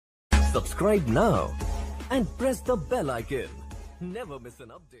Subscribe now and press the bell icon. Never miss an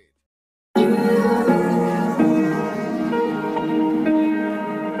update.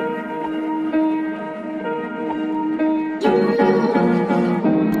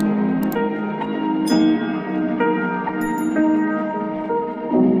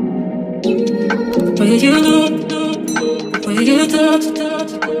 Where you look, where you touch,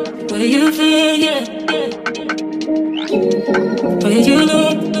 where you feel, yeah. Where you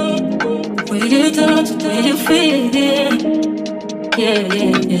look, where you touch, where you feel, yeah. Yeah.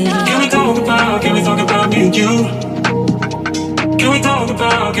 Can we talk about me and you? Can we talk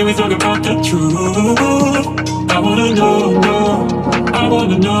about the truth? I wanna know, I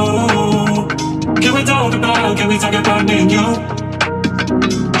wanna know. Can we talk about me and you?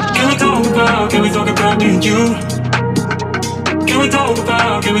 Can we talk about me and you? Can we talk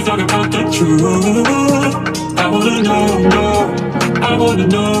about the truth? I wanna know, I wanna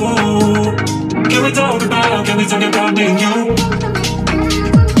know. Can we talk about me and you?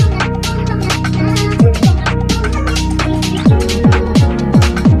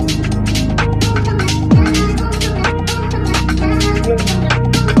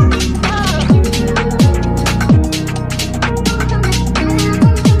 Can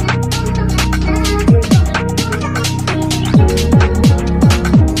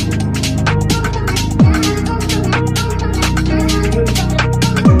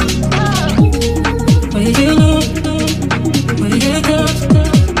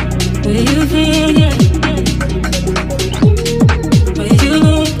talk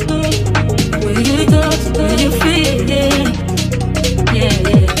about the truth? I wanna know, I wanna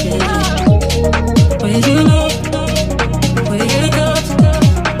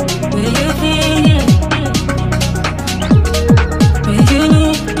know.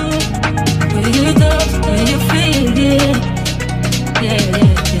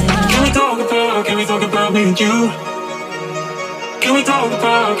 Can we talk about me and you?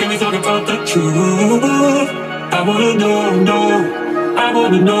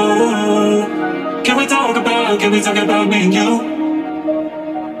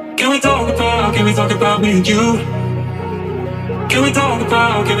 Can we talk about me and you?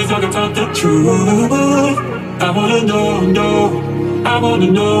 Can we talk about the truth? I wanna know, I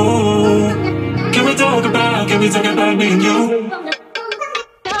wanna know. Can we talk about me and you?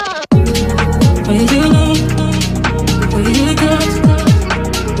 Where you look, where you touch,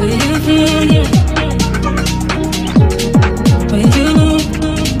 where you feel, yeah. Where you look,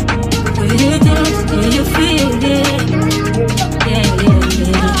 where you touch, where you feel, yeah. Yeah.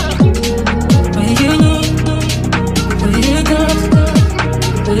 Where you look, where you touch,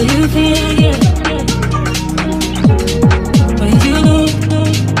 where you feel, yeah. Where you look,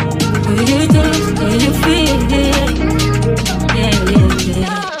 where you touch, where you feel, yeah. Yeah.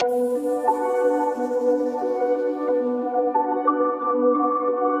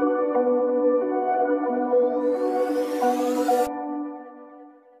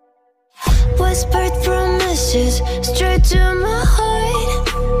 Whispered promises straight to my heart.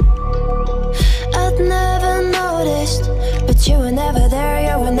 I'd never noticed, but you were never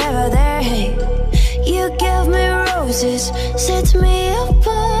there, hey. You gave me roses, set me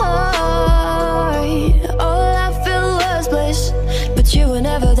apart. All I feel was bliss, but you were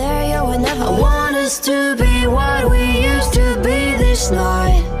never there, I want us to be what we used to be this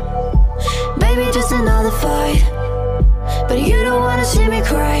night. Baby, just another fight, but you don't wanna see me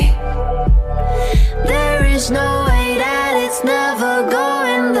cry. There is no way that it's never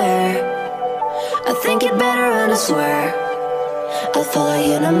going there. I think it better and I swear I'll follow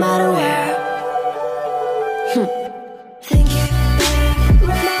you no matter where. Think it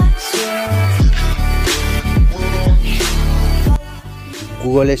better and I swear.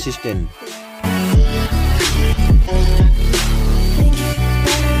 Google Assistant. Think it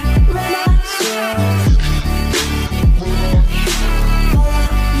better and I swear.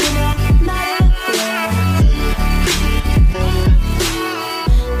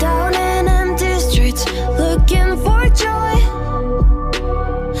 Looking for joy,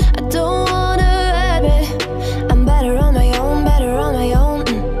 I don't wanna admit I'm better on my own,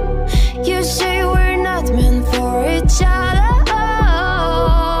 You say we're not meant for each other.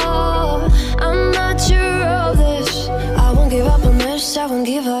 I'm not sure of this. I won't give up on this, I won't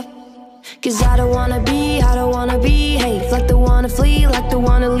give up. Cause I don't wanna behave like the one to flee, like the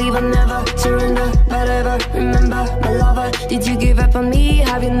one to leave. I never surrender, but ever remember my lover. Did you give up on me?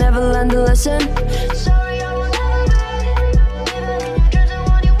 Have you never learned to listen? Sorry, I will never be, even if you're the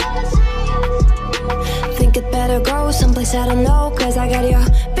one you wanna see. Think it better go someplace I don't know, cause I got your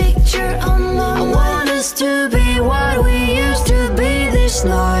picture on my mind. I want us to be what we used to be this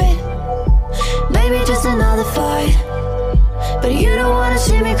night.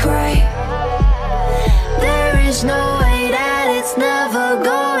 is no way that it's never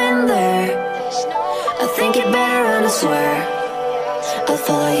going there. I think it better and I swear I'll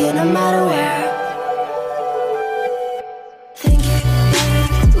follow you no matter where.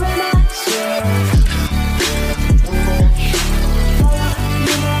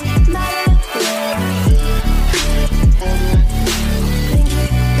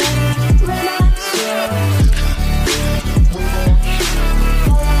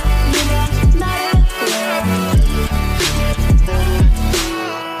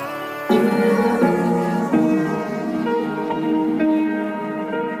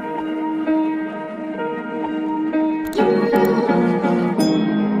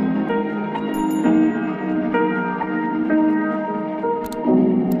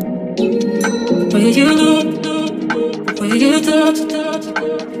 Where you look, where you touch,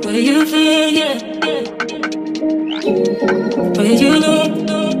 where you feel, yeah. Where you look,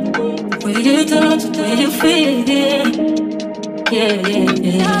 where you touch, where you feel, yeah.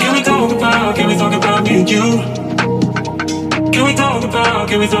 Yeah. Can we talk about me and you? Can we talk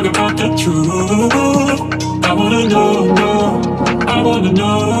about the truth? I wanna know, I wanna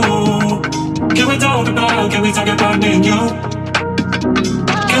know. Can we talk about me and you?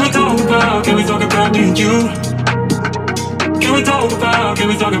 Can we talk about me and you? Can we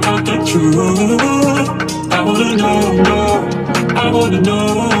talk about the truth? I wanna know, I wanna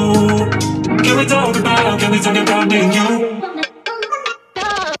know. Can we talk about me and you?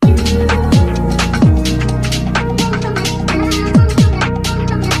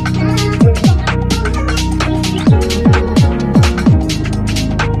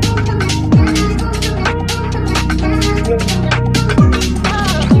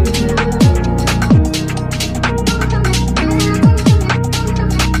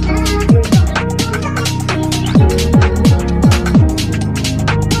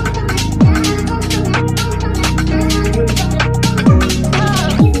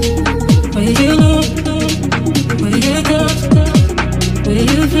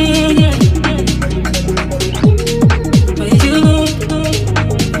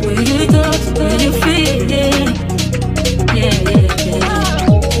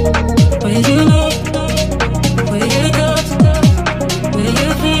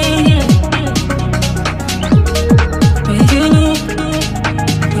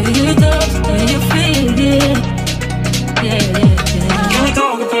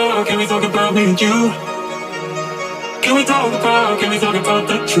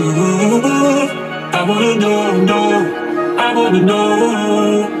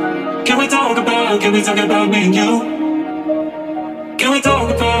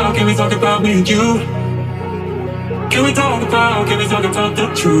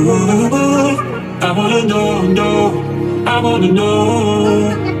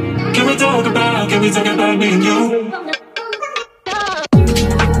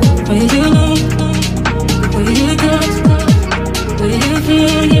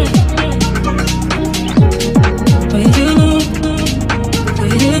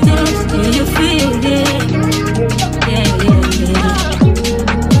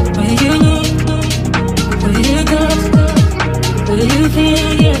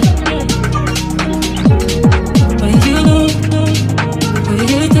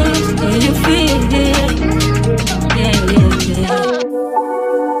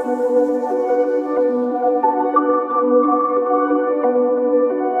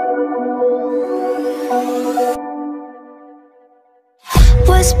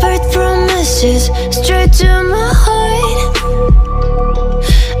 Whispered promises straight to my heart.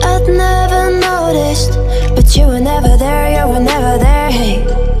 I'd never noticed, but you were never there, you were never there. Hey,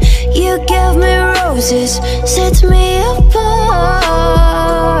 you gave me roses, set me apart.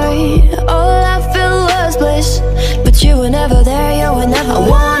 All I felt was bliss, but you were never there, you were never. I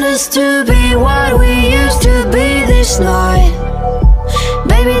want us to be what we used to be this night.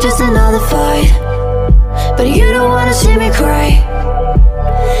 Maybe just another fight, but you don't wanna see me cry.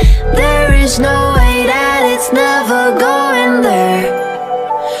 There is no way that it's never going there.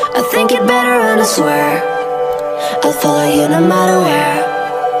 I think it better and I swear I'll follow you no matter where.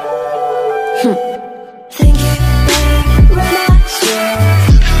 Think it better and I swear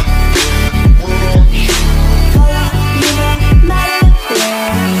follow you no matter where.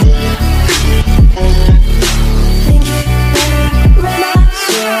 Think it better and I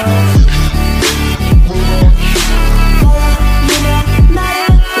swear follow you no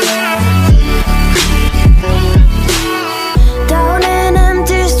matter where. Down in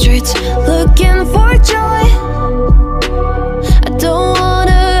empty streets, looking for joy. I don't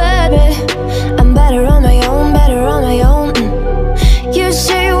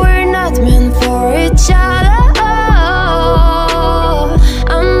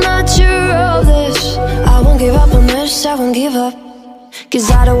Cause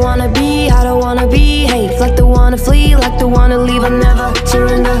I don't wanna behave like the one to flee, like the one to leave. I never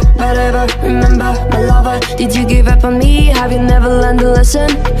surrender, but ever remember my lover. Did you give up on me? Have you never learned a lesson?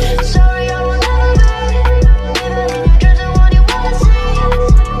 Sorry, I will never be, even in your dreams, the one you wanna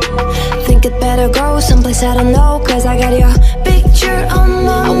see. Think it better go someplace I don't know, cause I got your picture on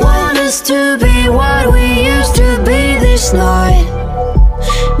my wall. I want us to be what we used to be this night.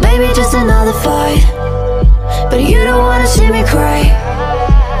 Maybe just another fight, but you don't wanna see me cry.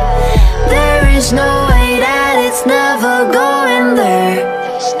 There is no way that it's never going there.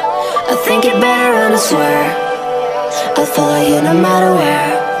 I think it better and I swear I'll follow you no matter